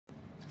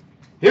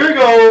Here we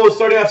go.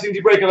 Starting off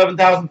CNC break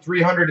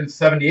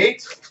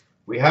 11,378.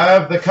 We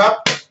have the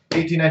cup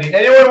 1890.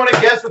 Anyone want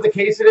to guess what the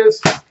case it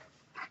is?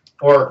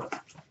 Or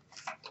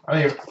I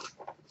don't even,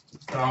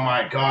 oh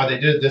my God, they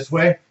did it this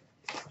way.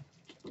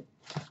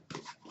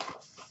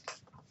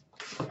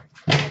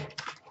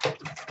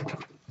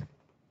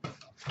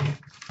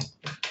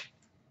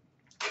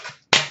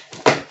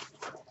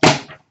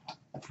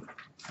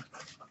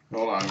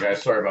 Hold on,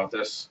 guys. Sorry about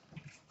this.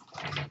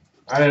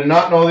 I did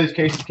not know these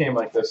cases came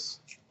like this.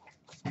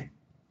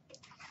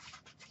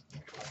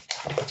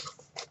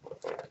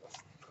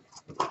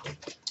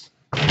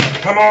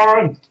 Come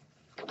on!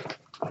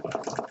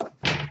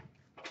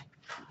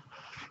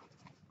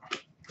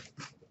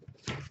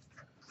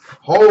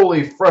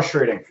 Holy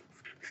frustrating.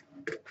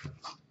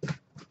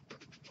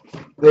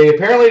 They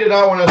apparently did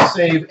not want to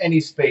save any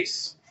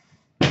space.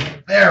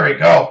 There we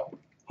go.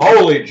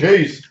 Holy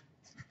jeez.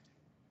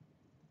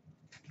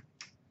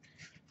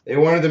 They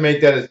wanted to make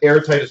that as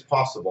airtight as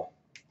possible.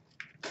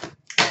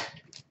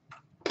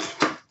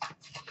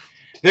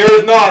 There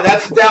is not.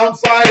 That's the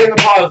downside and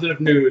the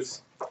positive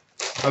news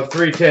of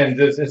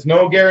 310s. It's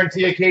no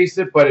guarantee to case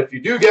it, but if you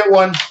do get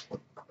one,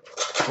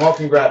 well,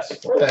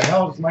 congrats. Where the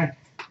hell is my...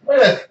 Look at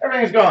this.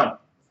 Everything's gone.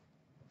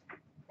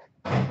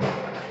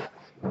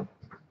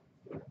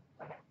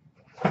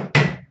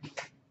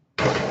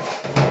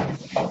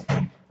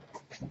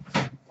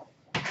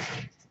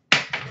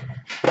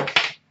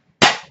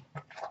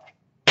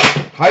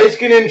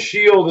 Heiskin and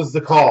Shield is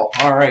the call.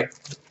 All right.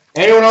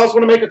 Anyone else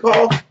want to make a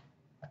call?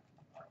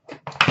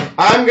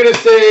 I'm going to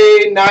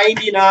say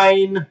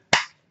 99.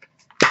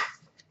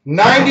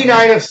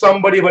 99 of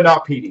somebody, but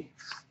not PD.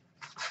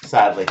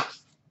 Sadly.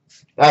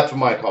 That's what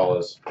my call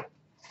is.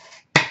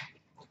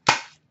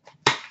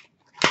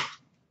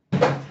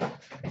 All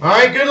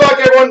right, good luck,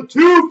 everyone.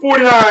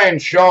 249,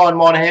 Sean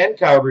Monahan,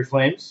 Calgary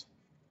Flames.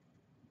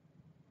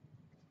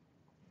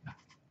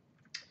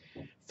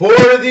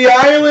 For the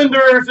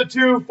Islanders, a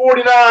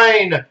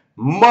 249,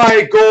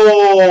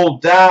 Michael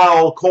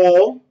Dal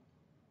Cole.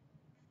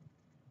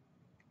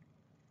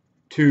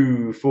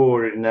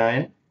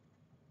 249,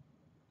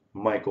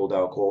 Michael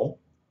Dal Cole.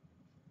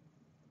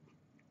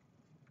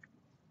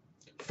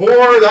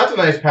 That's a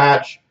nice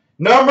patch.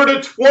 Number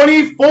to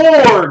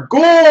 24,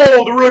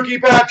 gold rookie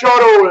patch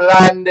auto,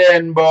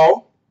 Landon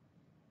Bow.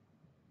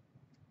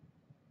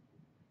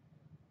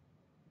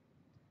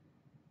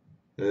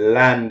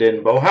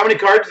 Landon Bow. How many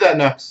cards is that,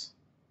 Nux?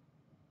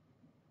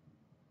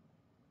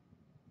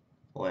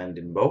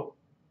 Landon Bow.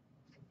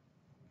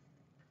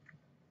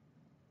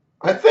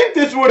 I think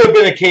this would have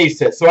been a case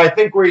hit, so I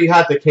think we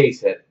had the case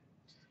hit.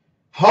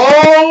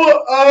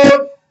 Hall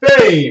of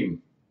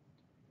Fame.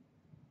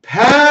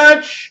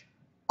 Patch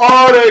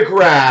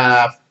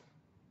autograph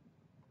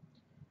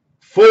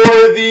for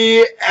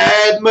the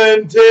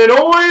Edmonton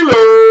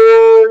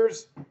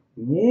Oilers,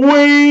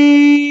 Wayne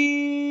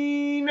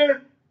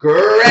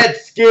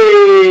Gretzky.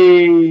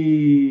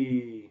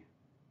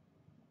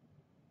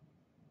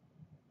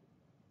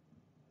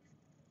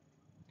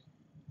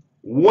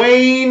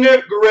 Wayne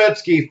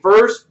Gretzky,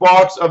 first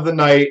box of the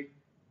night.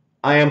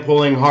 I am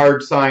pulling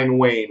hard sign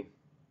Wayne.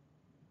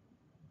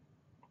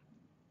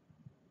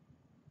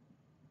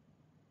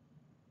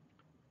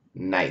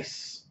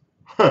 Nice.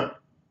 Huh.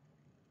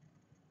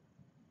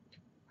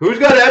 Who's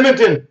got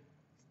Edmonton?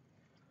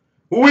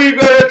 We've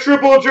got a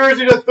triple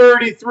jersey to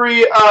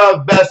 33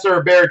 of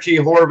Besser, Berchi,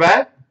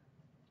 Horvat.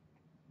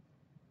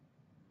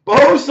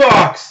 Bo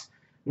Sox.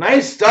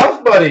 Nice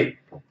stuff, buddy.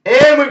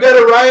 And we've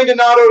got a Ryan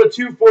Donato to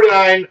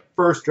 249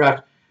 first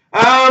draft.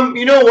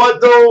 You know what,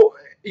 though?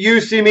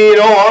 You see me, in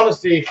all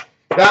honesty,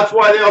 that's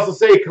why they also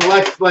say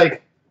collect,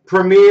 like,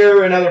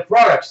 Premier and other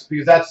products.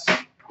 Because that's,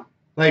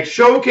 like,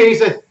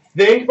 Showcase, I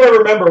think, if I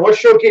remember, what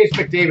Showcase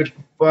McDavid?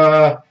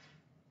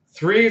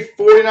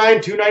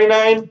 349,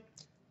 299.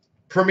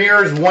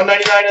 Premier is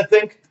 199, I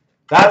think.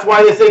 That's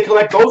why they say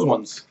collect those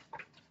ones.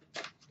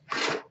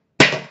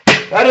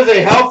 That is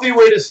a healthy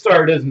way to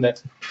start, isn't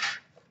it?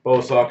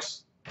 Bo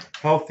Sox.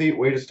 Healthy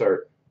way to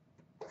start.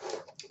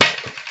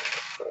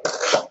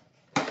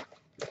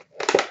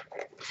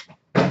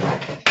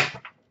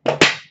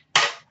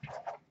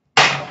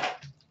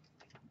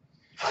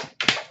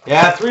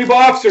 Yeah, 3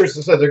 boxers.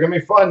 I said they're going to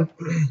be fun.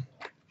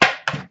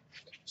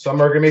 Some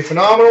are going to be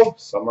phenomenal.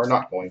 Some are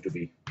not going to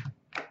be.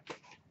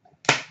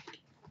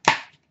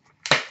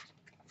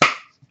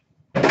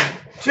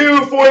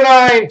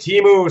 $249,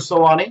 Teemu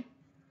Solani.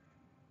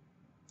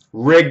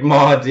 Rigged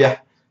mods, yeah.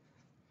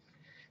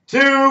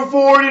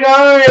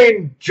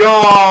 $249,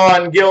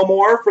 John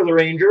Gilmore for the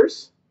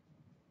Rangers.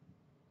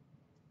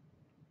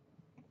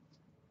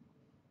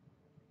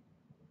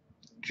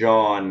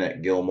 John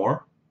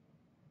Gilmore.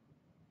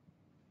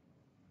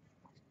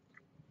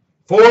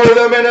 For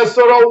the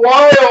Minnesota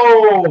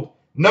Wild,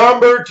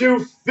 number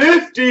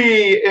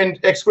 250 in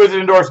exquisite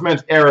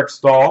endorsements, Eric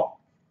Stahl.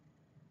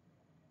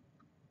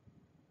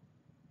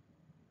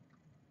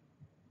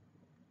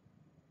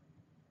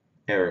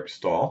 Eric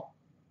Stahl.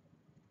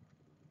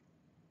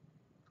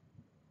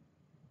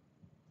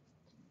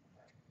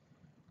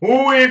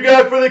 Who we've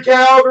got for the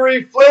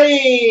Calgary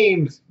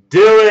Flames?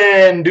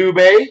 Dylan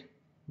Dubé,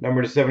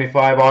 number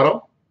 /75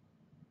 auto.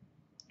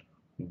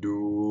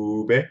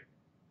 Dubé.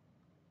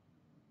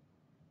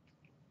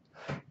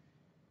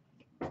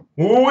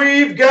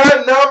 We've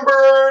got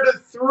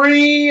numbered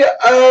 3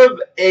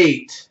 of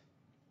 8.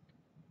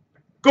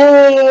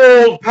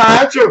 Gold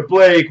patch of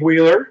Blake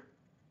Wheeler.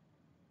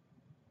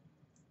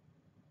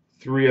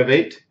 3 of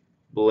 8,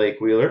 Blake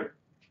Wheeler.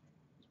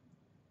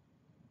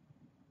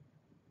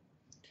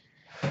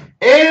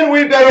 And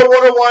we've got a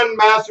 1/1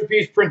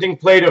 masterpiece printing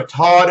plate of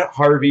Todd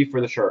Harvey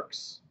for the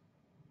Sharks.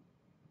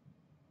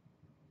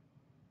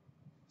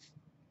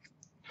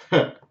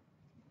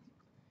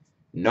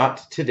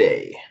 Not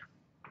today.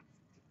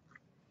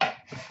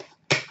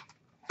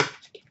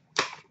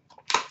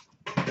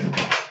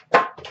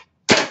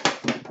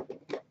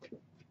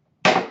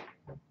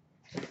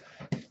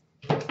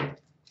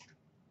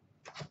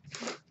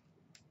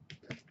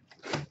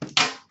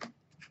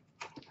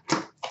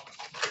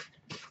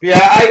 Yeah,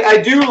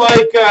 I do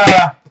like,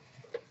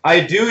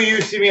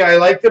 you see me, I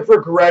like the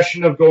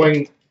progression of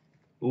going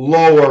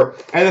lower.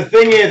 And the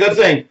thing is, I'm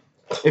saying,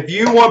 if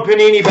you want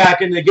Panini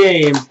back in the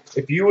game,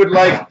 if you would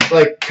like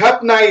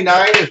Cup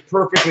 99 is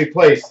perfectly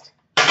placed.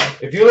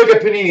 If you look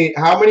at Panini,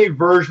 how many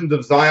versions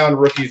of Zion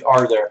rookies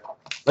are there?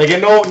 Like,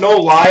 and no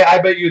lie, I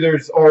bet you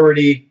there's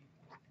already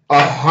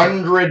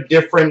 100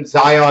 different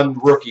Zion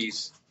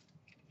rookies.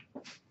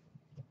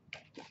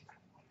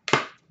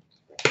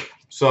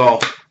 So,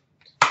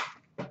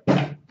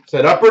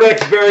 said Upper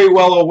Deck's very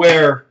well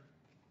aware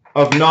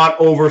of not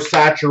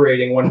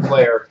oversaturating one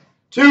player.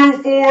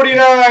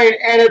 249,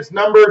 and it's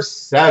number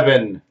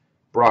 7,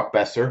 Brock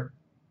Besser.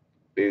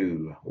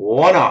 Ooh,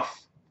 1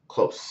 off.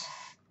 Close.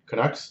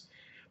 Canucks.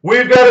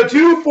 We've got a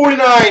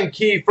 249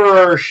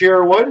 Kiefer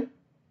Sherwood.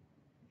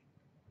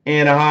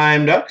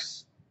 Anaheim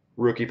Ducks.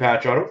 Rookie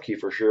patch auto,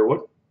 Kiefer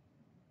Sherwood.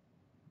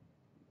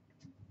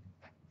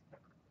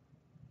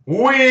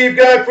 We've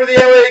got for the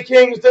LA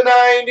Kings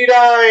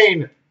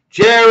 /99,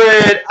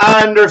 Jared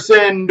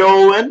Anderson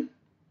Dolan.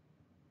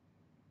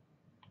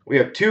 We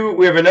have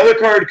another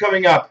card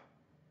coming up.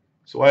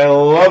 So I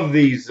love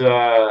these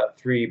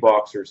 3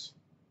 boxers.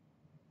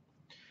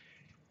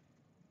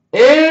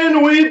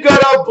 And we've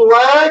got a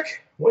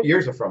black, what year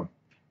is it from?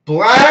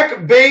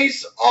 Black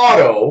base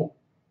auto,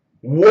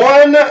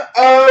 1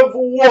 of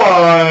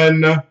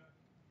 1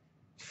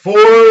 for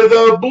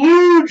the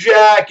Blue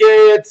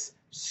Jackets,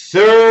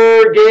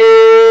 Sergei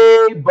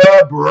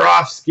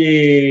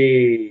Bobrovsky.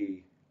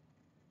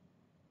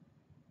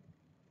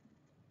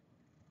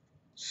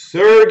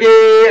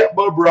 Sergei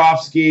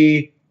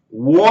Bobrovsky,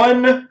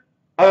 1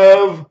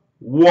 of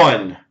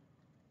 1.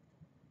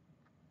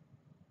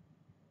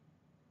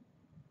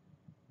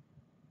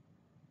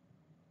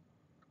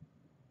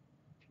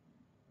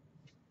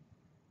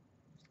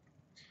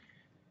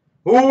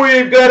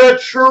 We've got a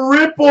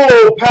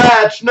triple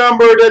patch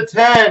number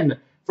 /10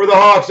 for the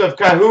Hawks of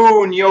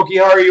Cahoon,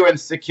 Jokiharju, and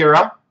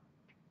Sekera.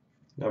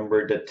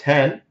 Number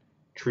 /10,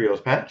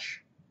 trios patch.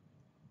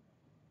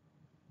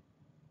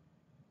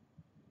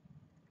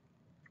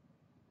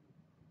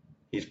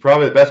 He's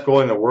probably the best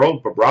goalie in the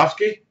world,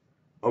 Bobrovsky.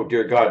 Oh,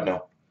 dear God,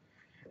 no.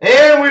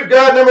 And we've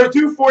got number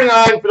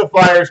 249 for the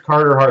Flyers,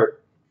 Carter Hart.